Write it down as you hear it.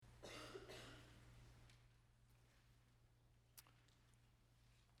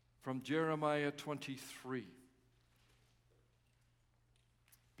From Jeremiah 23,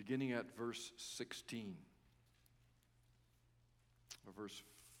 beginning at verse 16, or verse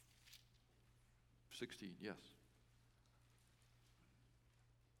 16, yes.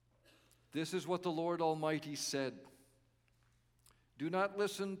 This is what the Lord Almighty said. Do not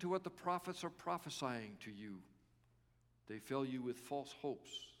listen to what the prophets are prophesying to you. They fill you with false hopes.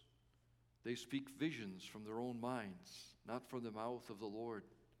 They speak visions from their own minds, not from the mouth of the Lord.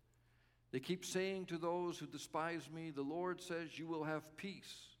 They keep saying to those who despise me, the Lord says you will have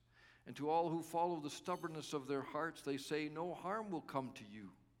peace. And to all who follow the stubbornness of their hearts, they say no harm will come to you.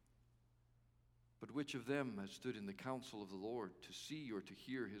 But which of them has stood in the counsel of the Lord to see or to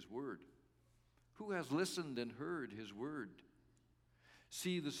hear his word? Who has listened and heard his word?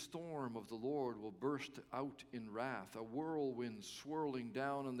 See, the storm of the Lord will burst out in wrath, a whirlwind swirling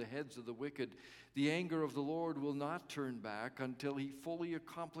down on the heads of the wicked. The anger of the Lord will not turn back until he fully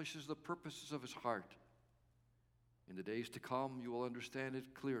accomplishes the purposes of his heart. In the days to come, you will understand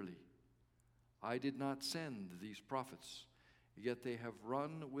it clearly. I did not send these prophets, yet they have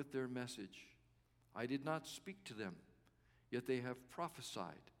run with their message. I did not speak to them, yet they have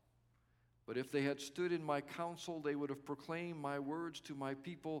prophesied. But if they had stood in my counsel, they would have proclaimed my words to my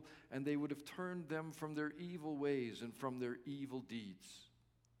people, and they would have turned them from their evil ways and from their evil deeds.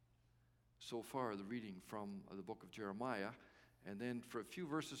 So far, the reading from the book of Jeremiah, and then for a few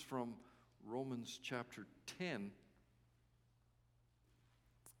verses from Romans chapter 10.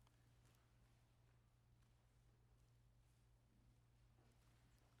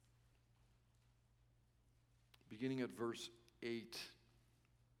 Beginning at verse 8.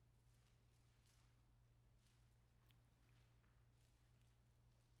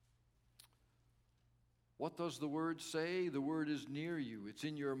 What does the word say? The word is near you. It's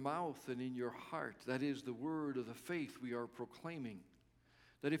in your mouth and in your heart. That is the word of the faith we are proclaiming.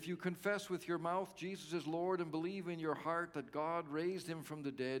 That if you confess with your mouth Jesus is Lord and believe in your heart that God raised him from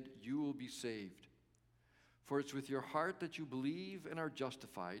the dead, you will be saved. For it's with your heart that you believe and are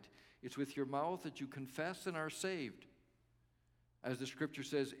justified. It's with your mouth that you confess and are saved. As the scripture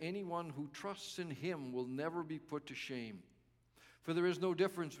says, anyone who trusts in him will never be put to shame. For there is no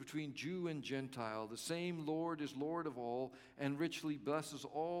difference between Jew and Gentile. The same Lord is Lord of all, and richly blesses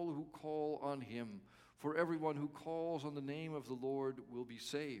all who call on him. For everyone who calls on the name of the Lord will be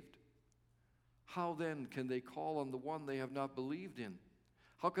saved. How then can they call on the one they have not believed in?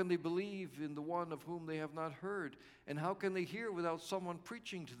 How can they believe in the one of whom they have not heard? And how can they hear without someone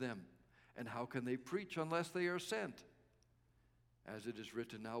preaching to them? And how can they preach unless they are sent? As it is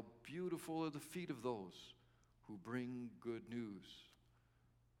written, how beautiful are the feet of those who bring good news.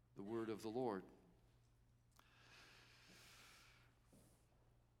 The word of the Lord.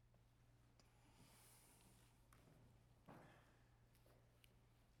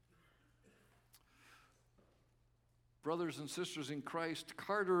 Brothers and sisters in Christ,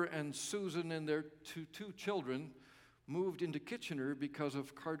 Carter and Susan and their two children moved into Kitchener because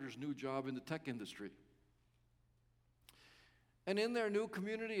of Carter's new job in the tech industry. And in their new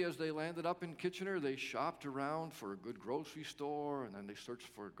community, as they landed up in Kitchener, they shopped around for a good grocery store, and then they searched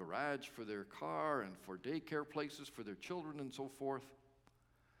for a garage for their car and for daycare places for their children and so forth.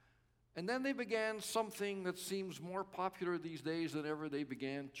 And then they began something that seems more popular these days than ever. They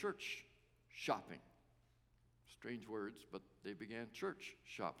began church shopping. Strange words, but they began church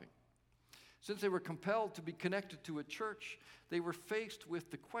shopping. Since they were compelled to be connected to a church, they were faced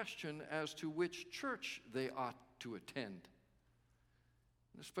with the question as to which church they ought to attend.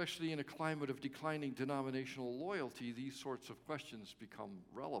 Especially in a climate of declining denominational loyalty, these sorts of questions become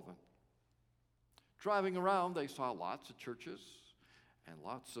relevant. Driving around, they saw lots of churches and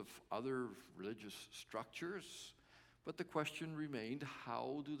lots of other religious structures, but the question remained,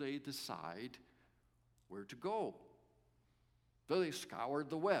 how do they decide where to go? So they scoured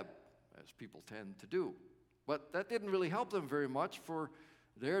the web, as people tend to do. But that didn't really help them very much, for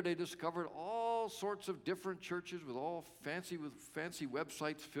there they discovered all sorts of different churches with fancy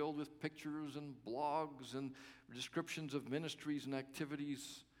websites filled with pictures and blogs and descriptions of ministries and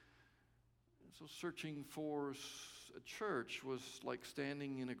activities. And so searching for a church was like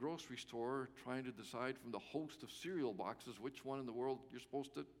standing in a grocery store trying to decide from the host of cereal boxes which one in the world you're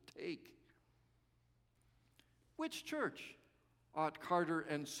supposed to take. Which church ought Carter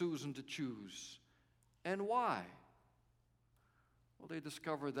and Susan to choose, and why? Well, they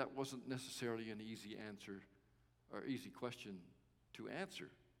discovered that wasn't necessarily an easy answer or easy question to answer.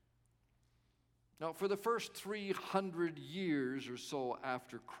 Now, for the first 300 years or so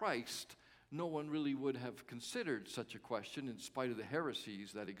after Christ, no one really would have considered such a question in spite of the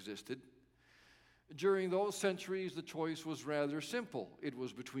heresies that existed. During those centuries, the choice was rather simple. It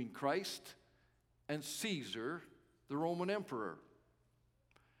was between Christ and Caesar, the Roman emperor.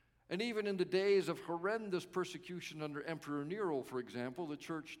 And even in the days of horrendous persecution under Emperor Nero, for example, the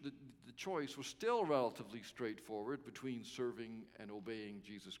choice was still relatively straightforward between serving and obeying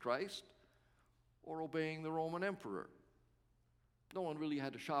Jesus Christ or obeying the Roman emperor. No one really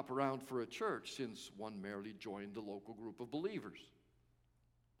had to shop around for a church, since one merely joined the local group of believers.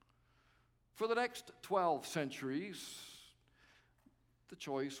 For the next 12 centuries, the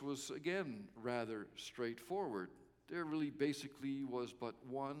choice was again rather straightforward. There really basically was but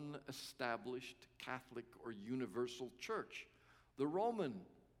one established Catholic or universal church, the Roman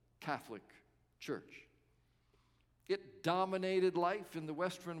Catholic Church. It dominated life in the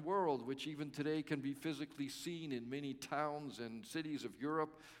Western world, which even today can be physically seen in many towns and cities of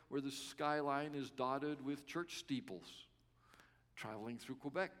Europe, where the skyline is dotted with church steeples. Traveling through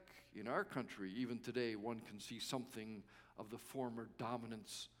Quebec, in our country, even today, one can see something of the former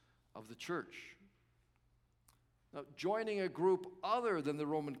dominance of the church. Now, joining a group other than the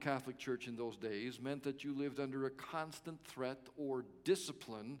Roman Catholic Church in those days meant that you lived under a constant threat or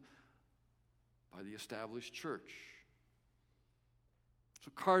discipline by the established church.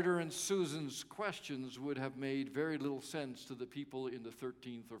 So Carter and Susan's questions would have made very little sense to the people in the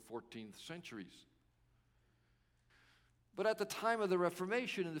 13th or 14th centuries. But at the time of the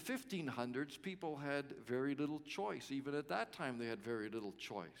Reformation in the 1500s, people had very little choice. Even at that time, they had very little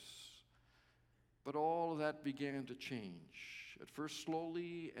choice. But all of that began to change, at first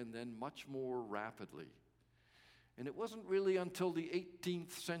slowly and then much more rapidly. And it wasn't really until the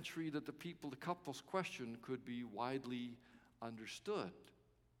 18th century that the couple's question could be widely understood.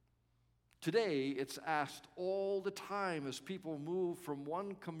 Today, it's asked all the time as people move from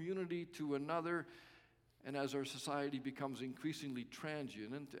one community to another, and as our society becomes increasingly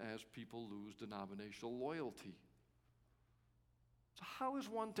transient, and as people lose denominational loyalty. So how is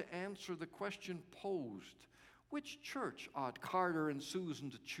one to answer the question posed? Which church ought Carter and Susan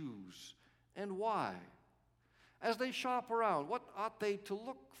to choose, and why? As they shop around, what ought they to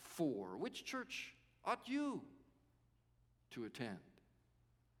look for? Which church ought you to attend?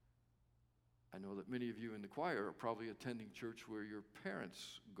 I know that many of you in the choir are probably attending church where your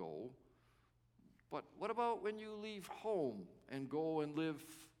parents go. But what about when you leave home and go and live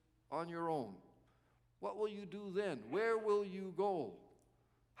on your own? What will you do then? Where will you go?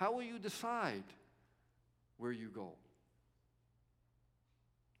 How will you decide where you go?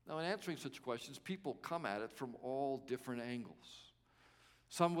 Now, in answering such questions, people come at it from all different angles.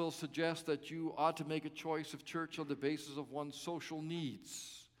 Some will suggest that you ought to make a choice of church on the basis of one's social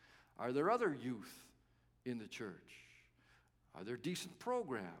needs. Are there other youth in the church? Are there decent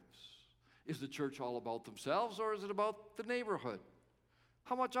programs? Is the church all about themselves, or is it about the neighborhood?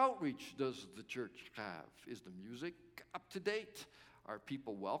 How much outreach does the church have? Is the music up to date? Are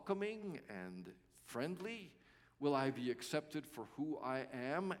people welcoming and friendly? Will I be accepted for who I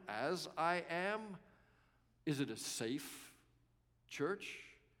am as I am? Is it a safe church?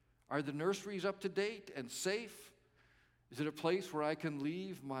 Are the nurseries up to date and safe? Is it a place where I can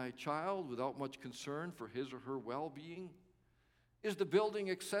leave my child without much concern for his or her well-being? Is the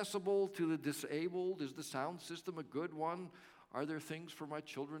building accessible to the disabled? Is the sound system a good one? Are there things for my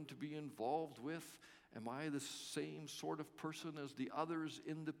children to be involved with? Am I the same sort of person as the others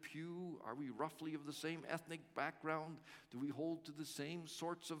in the pew? Are we roughly of the same ethnic background? Do we hold to the same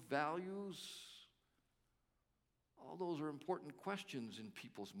sorts of values? All those are important questions in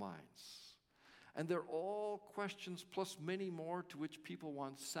people's minds. And they're all questions plus many more to which people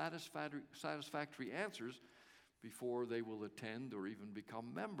want satisfactory answers before they will attend or even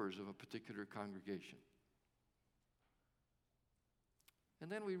become members of a particular congregation.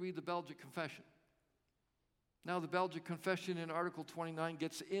 And then we read the Belgic Confession. Now, the Belgic Confession in Article 29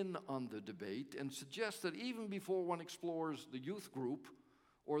 gets in on the debate and suggests that even before one explores the youth group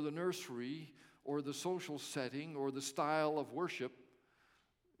or the nursery or the social setting or the style of worship,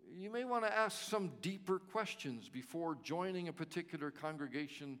 you may want to ask some deeper questions before joining a particular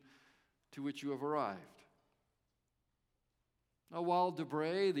congregation to which you have arrived. Now, while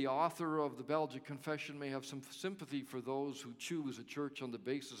Debray, the author of the Belgic Confession, may have some sympathy for those who choose a church on the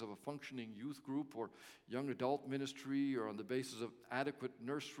basis of a functioning youth group or young adult ministry, or on the basis of adequate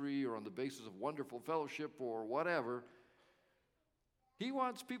nursery, or on the basis of wonderful fellowship, or whatever, he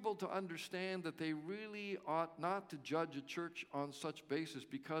wants people to understand that they really ought not to judge a church on such basis,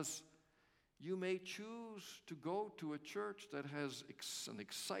 because you may choose to go to a church that has an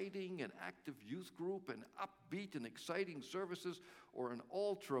exciting and active youth group and upbeat and exciting services, or an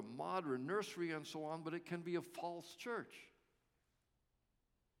ultra-modern nursery and so on, but it can be a false church.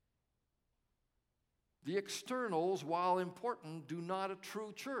 The externals, while important, do not a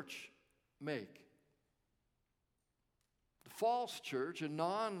true church make. The false church, a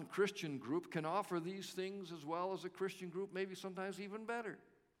non-Christian group, can offer these things as well as a Christian group, maybe sometimes even better.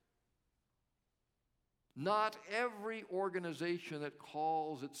 Not every organization that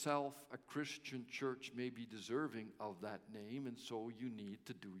calls itself a Christian church may be deserving of that name, and so you need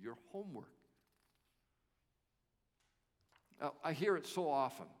to do your homework. Now, I hear it so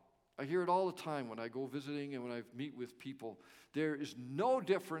often. I hear it all the time when I go visiting and when I meet with people. There is no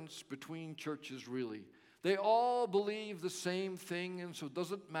difference between churches, really. They all believe the same thing, and so it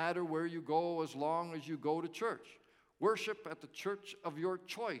doesn't matter where you go as long as you go to church. Worship at the church of your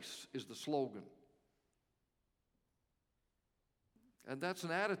choice is the slogan. And that's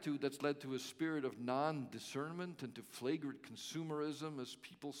an attitude that's led to a spirit of non-discernment and to flagrant consumerism as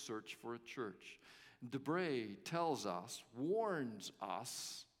people search for a church. Debray tells us, warns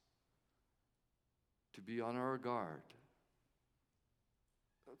us, to be on our guard.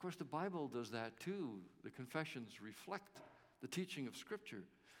 Of course, the Bible does that too. The confessions reflect the teaching of Scripture.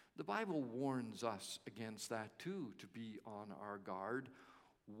 The Bible warns us against that too, to be on our guard,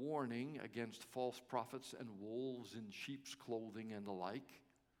 warning against false prophets and wolves in sheep's clothing and the like.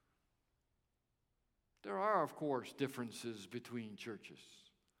 There are, of course, differences between churches.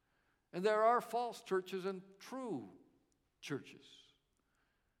 And there are false churches and true churches.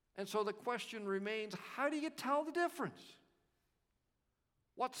 And so the question remains, how do you tell the difference?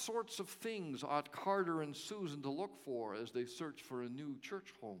 What sorts of things ought Carter and Susan to look for as they search for a new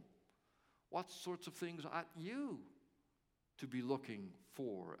church home? What sorts of things ought you to be looking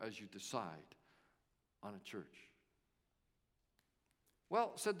for as you decide on a church?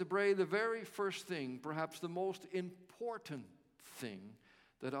 Well, said Debray, the very first thing, perhaps the most important thing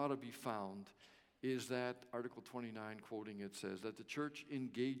that ought to be found is that, Article 29, quoting it, says that the church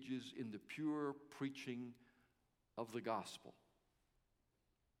engages in the pure preaching of the gospel.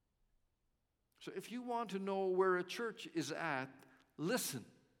 So if you want to know where a church is at, listen.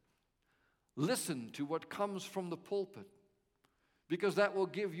 Listen to what comes from the pulpit, because that will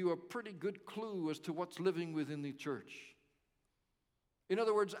give you a pretty good clue as to what's living within the church. In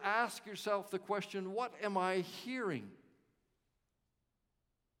other words, ask yourself the question, what am I hearing?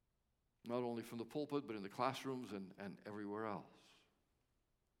 Not only from the pulpit, but in the classrooms and everywhere else.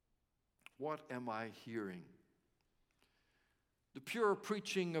 What am I hearing? The pure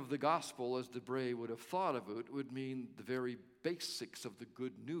preaching of the gospel, as Debray would have thought of it, would mean the very basics of the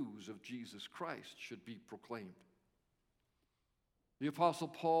good news of Jesus Christ should be proclaimed. The Apostle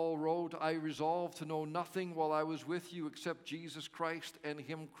Paul wrote, I resolved to know nothing while I was with you except Jesus Christ and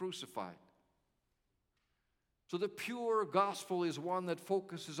Him crucified. So the pure gospel is one that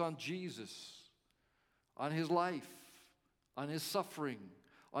focuses on Jesus, on His life, on His suffering,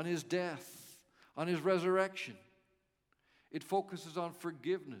 on His death, on His resurrection. It focuses on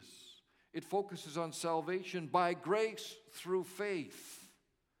forgiveness. It focuses on salvation by grace through faith,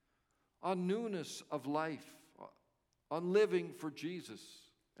 on newness of life, on living for Jesus,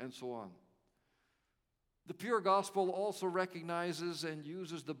 and so on. The pure gospel also recognizes and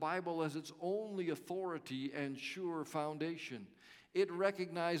uses the Bible as its only authority and sure foundation. It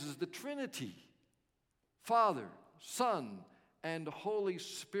recognizes the Trinity, Father, Son, and Holy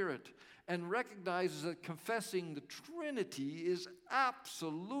Spirit, and recognizes that confessing the Trinity is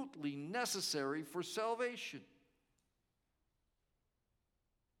absolutely necessary for salvation.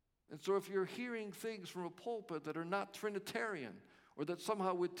 And so if you're hearing things from a pulpit that are not Trinitarian, or that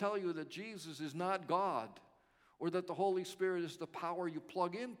somehow would tell you that Jesus is not God, or that the Holy Spirit is the power you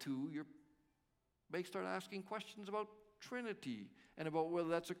plug into, you may start asking questions about Trinity and about whether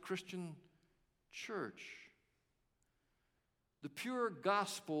that's a Christian church. The pure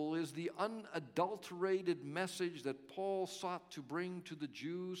gospel is the unadulterated message that Paul sought to bring to the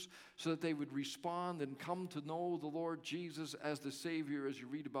Jews so that they would respond and come to know the Lord Jesus as the Savior, as you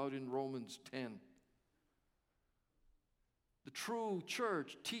read about in Romans 10. The true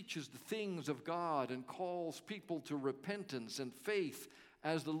church teaches the things of God and calls people to repentance and faith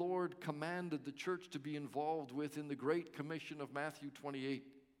as the Lord commanded the church to be involved with in the Great Commission of Matthew 28.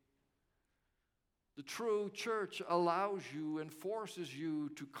 The true church allows you and forces you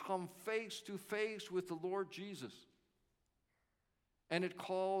to come face to face with the Lord Jesus. And it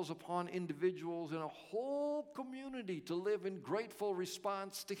calls upon individuals in a whole community to live in grateful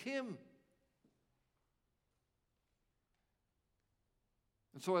response to Him.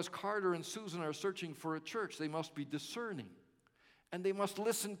 And so as Carter and Susan are searching for a church, they must be discerning. And they must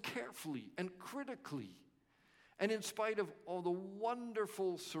listen carefully and critically. And in spite of all the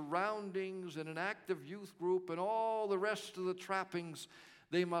wonderful surroundings and an active youth group and all the rest of the trappings,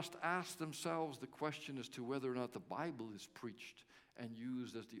 They must ask themselves the question as to whether or not the Bible is preached and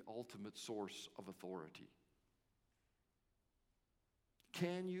used as the ultimate source of authority.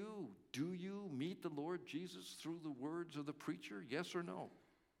 Do you meet the Lord Jesus through the words of the preacher? Yes or no?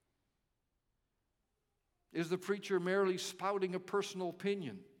 Is the preacher merely spouting a personal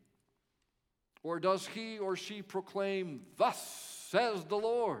opinion? Or does he or she proclaim, "Thus says the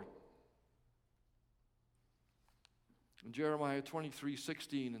Lord"? In Jeremiah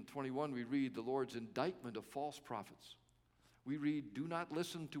 23:16 and 21, we read the Lord's indictment of false prophets. We read, "Do not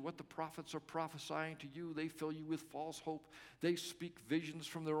listen to what the prophets are prophesying to you. They fill you with false hope. They speak visions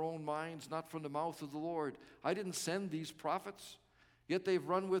from their own minds, not from the mouth of the Lord. I didn't send these prophets, yet they've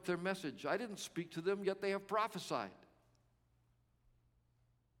run with their message. I didn't speak to them, yet they have prophesied."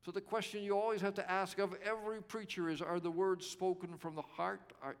 So the question you always have to ask of every preacher is, are the words spoken from the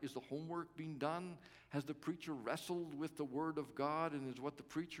heart? Is the homework being done? Has the preacher wrestled with the Word of God, and is what the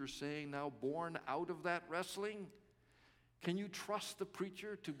preacher is saying now born out of that wrestling? Can you trust the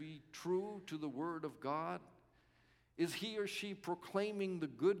preacher to be true to the Word of God? Is he or she proclaiming the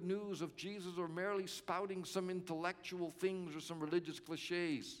good news of Jesus, or merely spouting some intellectual things or some religious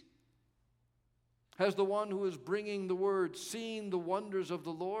cliches? Has the one who is bringing the word seen the wonders of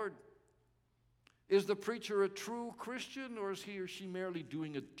the Lord? Is the preacher a true Christian, or is he or she merely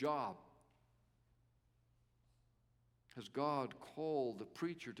doing a job? Has God called the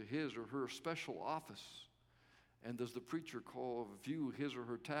preacher to his or her special office? And does the preacher view his or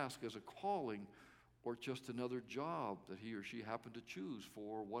her task as a calling, or just another job that he or she happened to choose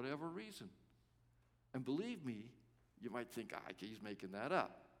for whatever reason? And believe me, you might think, he's making that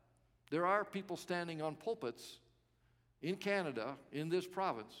up. There are people standing on pulpits in Canada, in this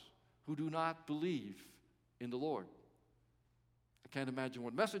province, who do not believe in the Lord. I can't imagine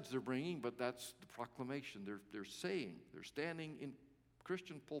what message they're bringing, but that's the proclamation they're saying. They're standing in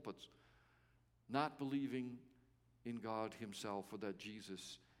Christian pulpits, not believing in God himself, or that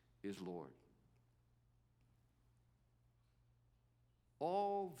Jesus is Lord.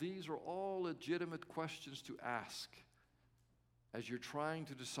 These are all legitimate questions to ask as you're trying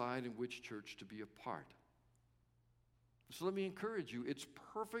to decide in which church to be a part. So let me encourage you, it's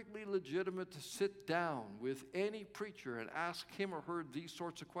perfectly legitimate to sit down with any preacher and ask him or her these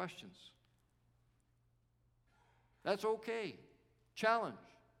sorts of questions. That's okay. Challenge,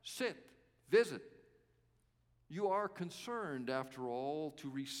 sit, visit. You are concerned, after all, to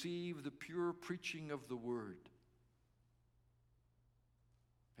receive the pure preaching of the Word.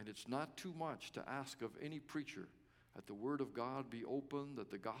 And it's not too much to ask of any preacher that the Word of God be opened, that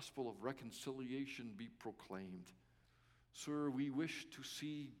the gospel of reconciliation be proclaimed. Sir, we wish to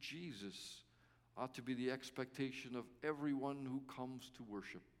see Jesus ought to be the expectation of everyone who comes to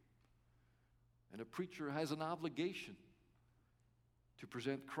worship. And a preacher has an obligation to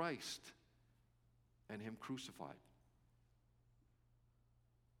present Christ and him crucified.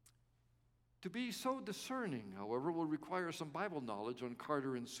 To be so discerning, however, will require some Bible knowledge on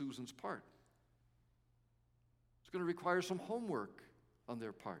Carter and Susan's part. It's going to require some homework on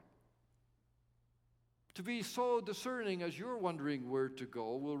their part. To be so discerning as you're wondering where to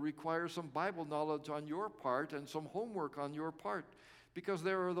go will require some Bible knowledge on your part and some homework on your part, because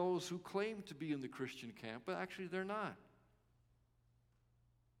there are those who claim to be in the Christian camp, but actually they're not.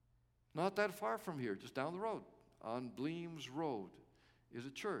 Not that far from here, just down the road, on Bleems Road, is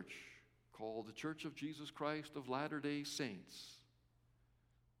a church called the Church of Jesus Christ of Latter-day Saints.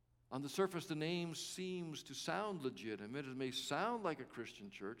 On the surface, the name seems to sound legitimate. It may sound like a Christian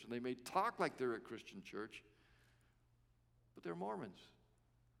church, and they may talk like they're a Christian church, but they're Mormons.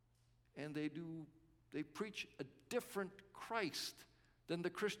 And they preach a different Christ than the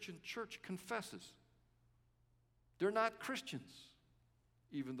Christian church confesses. They're not Christians,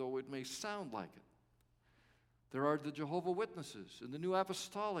 even though it may sound like it. There are the Jehovah's Witnesses and the New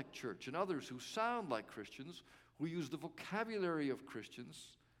Apostolic Church and others who sound like Christians, who use the vocabulary of Christians.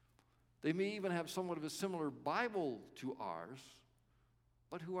 They may even have somewhat of a similar Bible to ours,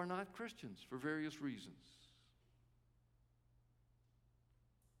 but who are not Christians for various reasons.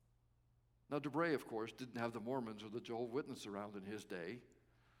 Now, DeBray, of course, didn't have the Mormons or the Jehovah's Witnesses around in his day.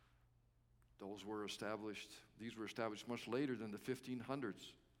 These were established much later than the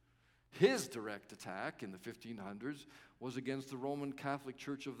 1500s. His direct attack in the 1500s was against the Roman Catholic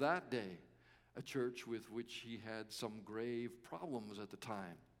Church of that day, a church with which he had some grave problems at the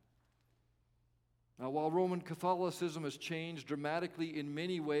time. Now, while Roman Catholicism has changed dramatically in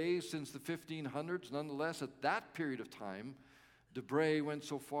many ways since the 1500s, nonetheless, at that period of time, DeBray went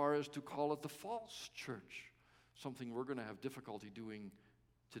so far as to call it the false church, something we're going to have difficulty doing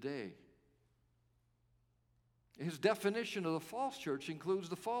today. His definition of the false church includes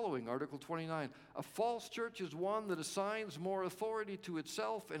the following, Article 29. A false church is one that assigns more authority to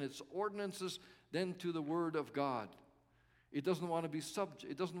itself and its ordinances than to the Word of God. It doesn't want to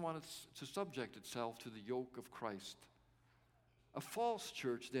subject itself to the yoke of Christ. A false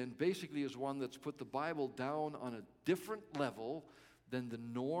church, then, basically is one that's put the Bible down on a different level than the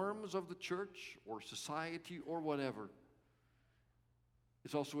norms of the church or society or whatever.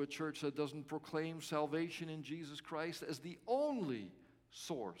 It's also a church that doesn't proclaim salvation in Jesus Christ as the only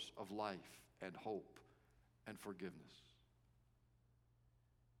source of life and hope and forgiveness.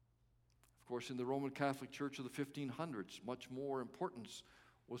 Of course, in the Roman Catholic Church of the 1500s, much more importance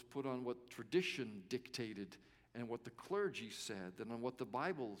was put on what tradition dictated and what the clergy said than on what the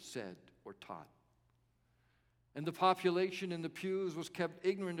Bible said or taught. And the population in the pews was kept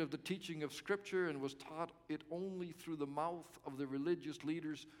ignorant of the teaching of Scripture and was taught it only through the mouth of the religious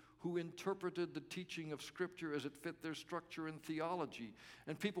leaders who interpreted the teaching of Scripture as it fit their structure and theology.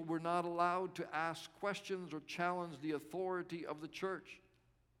 And people were not allowed to ask questions or challenge the authority of the church.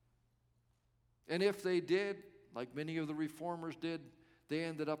 And if they did, like many of the reformers did, they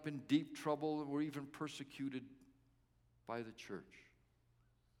ended up in deep trouble and were even persecuted by the church.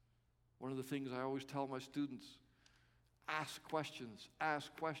 One of the things I always tell my students, ask questions,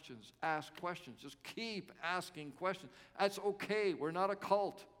 ask questions, ask questions. Just keep asking questions. That's okay. We're not a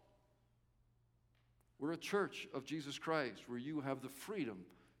cult. We're a church of Jesus Christ where you have the freedom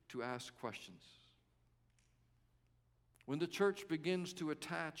to ask questions. When the church begins to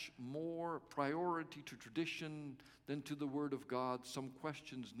attach more priority to tradition than to the Word of God, some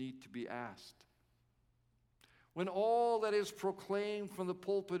questions need to be asked. When all that is proclaimed from the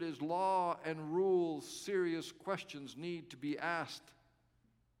pulpit is law and rules, serious questions need to be asked.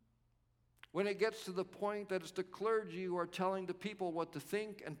 When it gets to the point that it's the clergy who are telling the people what to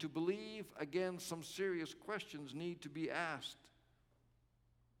think and to believe, again, some serious questions need to be asked.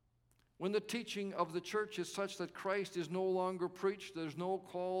 When the teaching of the church is such that Christ is no longer preached, there's no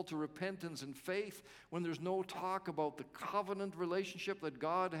call to repentance and faith, when there's no talk about the covenant relationship that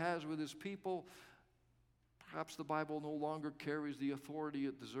God has with His people, perhaps the Bible no longer carries the authority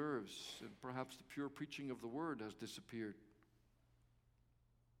it deserves, and perhaps the pure preaching of the Word has disappeared.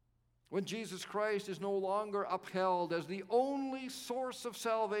 When Jesus Christ is no longer upheld as the only source of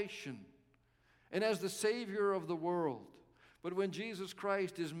salvation and as the Savior of the world, but when Jesus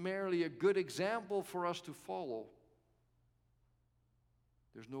Christ is merely a good example for us to follow,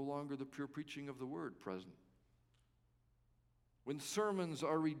 there's no longer the pure preaching of the Word present. When sermons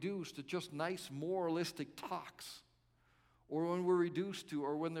are reduced to just nice moralistic talks, or when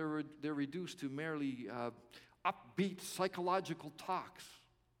they're reduced to merely upbeat psychological talks,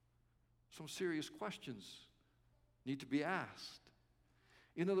 some serious questions need to be asked.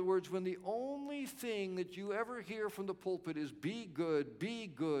 In other words, when the only thing that you ever hear from the pulpit is be good, be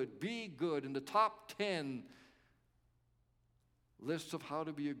good, be good, in the top 10 lists of how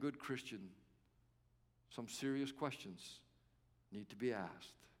to be a good Christian, some serious questions need to be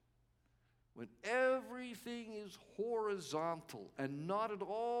asked. When everything is horizontal and not at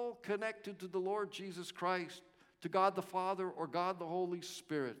all connected to the Lord Jesus Christ, to God the Father or God the Holy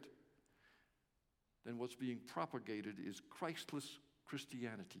Spirit, then what's being propagated is Christless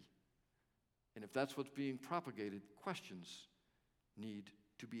Christianity. And if that's what's being propagated, questions need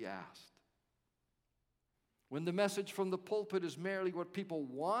to be asked. When the message from the pulpit is merely what people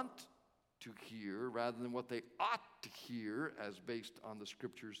want to hear rather than what they ought to hear as based on the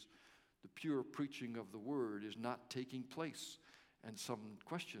Scriptures, the pure preaching of the Word is not taking place, and some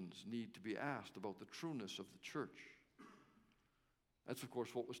questions need to be asked about the trueness of the church. That's, of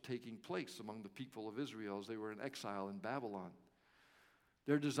course, what was taking place among the people of Israel as they were in exile in Babylon.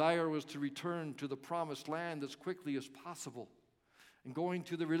 Their desire was to return to the promised land as quickly as possible. And going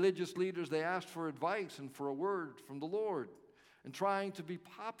to the religious leaders, they asked for advice and for a word from the Lord. And trying to be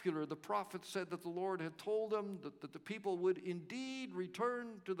popular, the prophet said that the Lord had told them that the people would indeed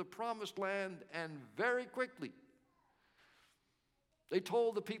return to the promised land, and very quickly. They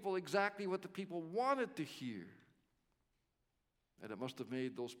told the people exactly what the people wanted to hear. And it must have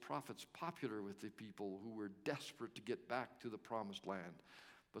made those prophets popular with the people who were desperate to get back to the promised land.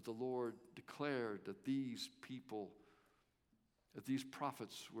 But the Lord declared that these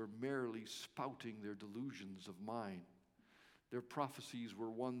prophets were merely spouting their delusions of mind. Their prophecies were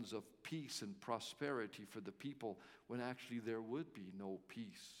ones of peace and prosperity for the people, when actually there would be no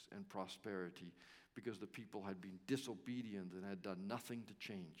peace and prosperity, because the people had been disobedient and had done nothing to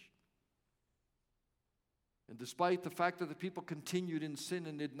change. And despite the fact that the people continued in sin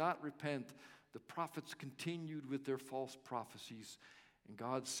and did not repent, the prophets continued with their false prophecies. And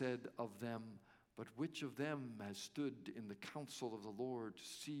God said of them, But which of them has stood in the counsel of the Lord to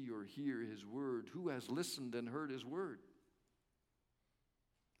see or hear his word? Who has listened and heard his word?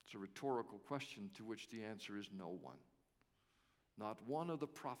 It's a rhetorical question to which the answer is no one. Not one of the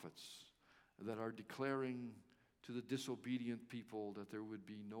prophets that are declaring to the disobedient people that there would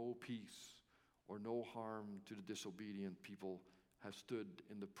be no peace or no harm to the disobedient people have stood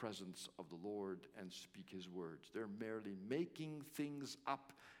in the presence of the Lord and speak his words. They're merely making things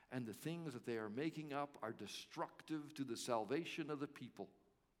up, and the things that they are making up are destructive to the salvation of the people.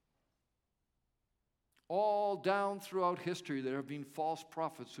 All down throughout history, there have been false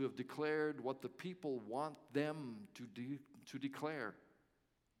prophets who have declared what the people want them to declare.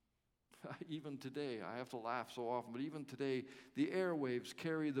 Even today, I have to laugh so often, but even today, the airwaves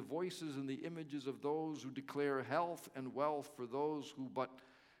carry the voices and the images of those who declare health and wealth for those who but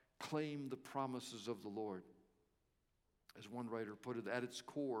claim the promises of the Lord. As one writer put it, at its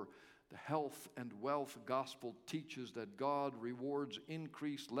core, the health and wealth gospel teaches that God rewards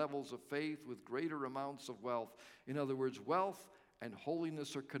increased levels of faith with greater amounts of wealth. In other words, wealth and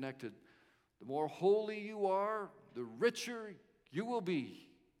holiness are connected. The more holy you are, the richer you will be.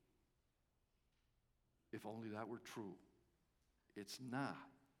 If only that were true. It's not.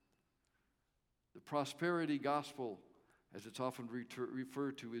 The prosperity gospel, as it's often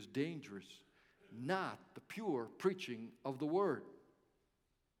referred to, is dangerous, not the pure preaching of the word.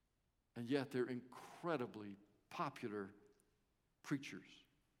 And yet they're incredibly popular preachers.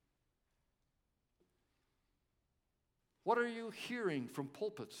 What are you hearing from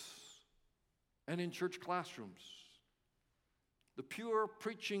pulpits and in church classrooms? The pure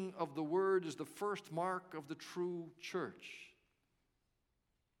preaching of the word is the first mark of the true church.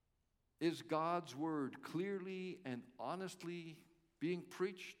 Is God's word clearly and honestly being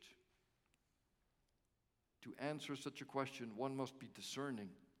preached? To answer such a question, one must be discerning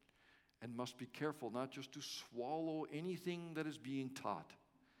and must be careful not just to swallow anything that is being taught.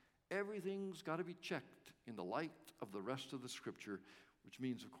 Everything's got to be checked in the light of the rest of the Scripture, which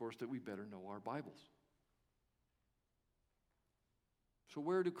means, of course, that we better know our Bibles. So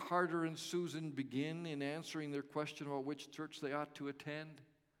where do Carter and Susan begin in answering their question about which church they ought to attend?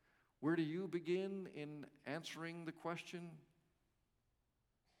 Where do you begin in answering the question?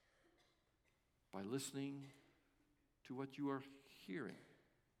 By listening to what you are hearing.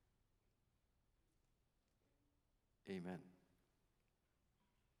 Amen.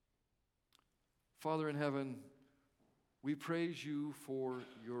 Father in heaven, we praise you for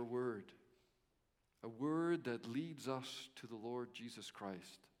your word. A word that leads us to the Lord Jesus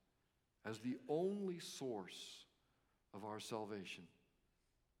Christ as the only source of our salvation.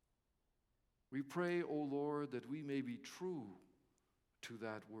 We pray, O Lord, that we may be true to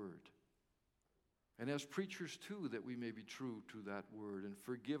that word. And as preachers too, that we may be true to that word and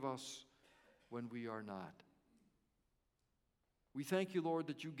forgive us when we are not. We thank you, Lord,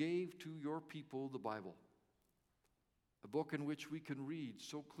 that you gave to your people the Bible, a book in which we can read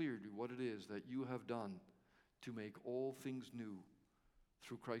so clearly what it is that you have done to make all things new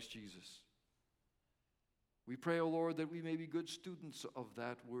through Christ Jesus. We pray, O Lord, that we may be good students of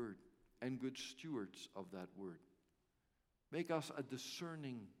that word and good stewards of that word. Make us a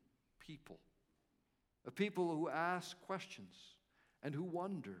discerning people, a people who ask questions and who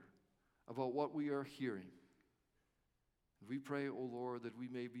wonder about what we are hearing. And we pray, O Lord, that we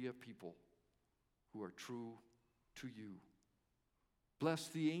may be a people who are true to you. Bless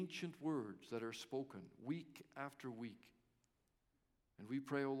the ancient words that are spoken week after week. And we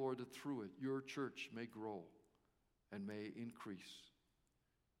pray, O Lord, that through it your church may grow and may increase.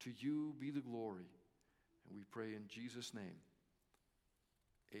 To you be the glory. And we pray in Jesus' name.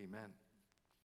 Amen.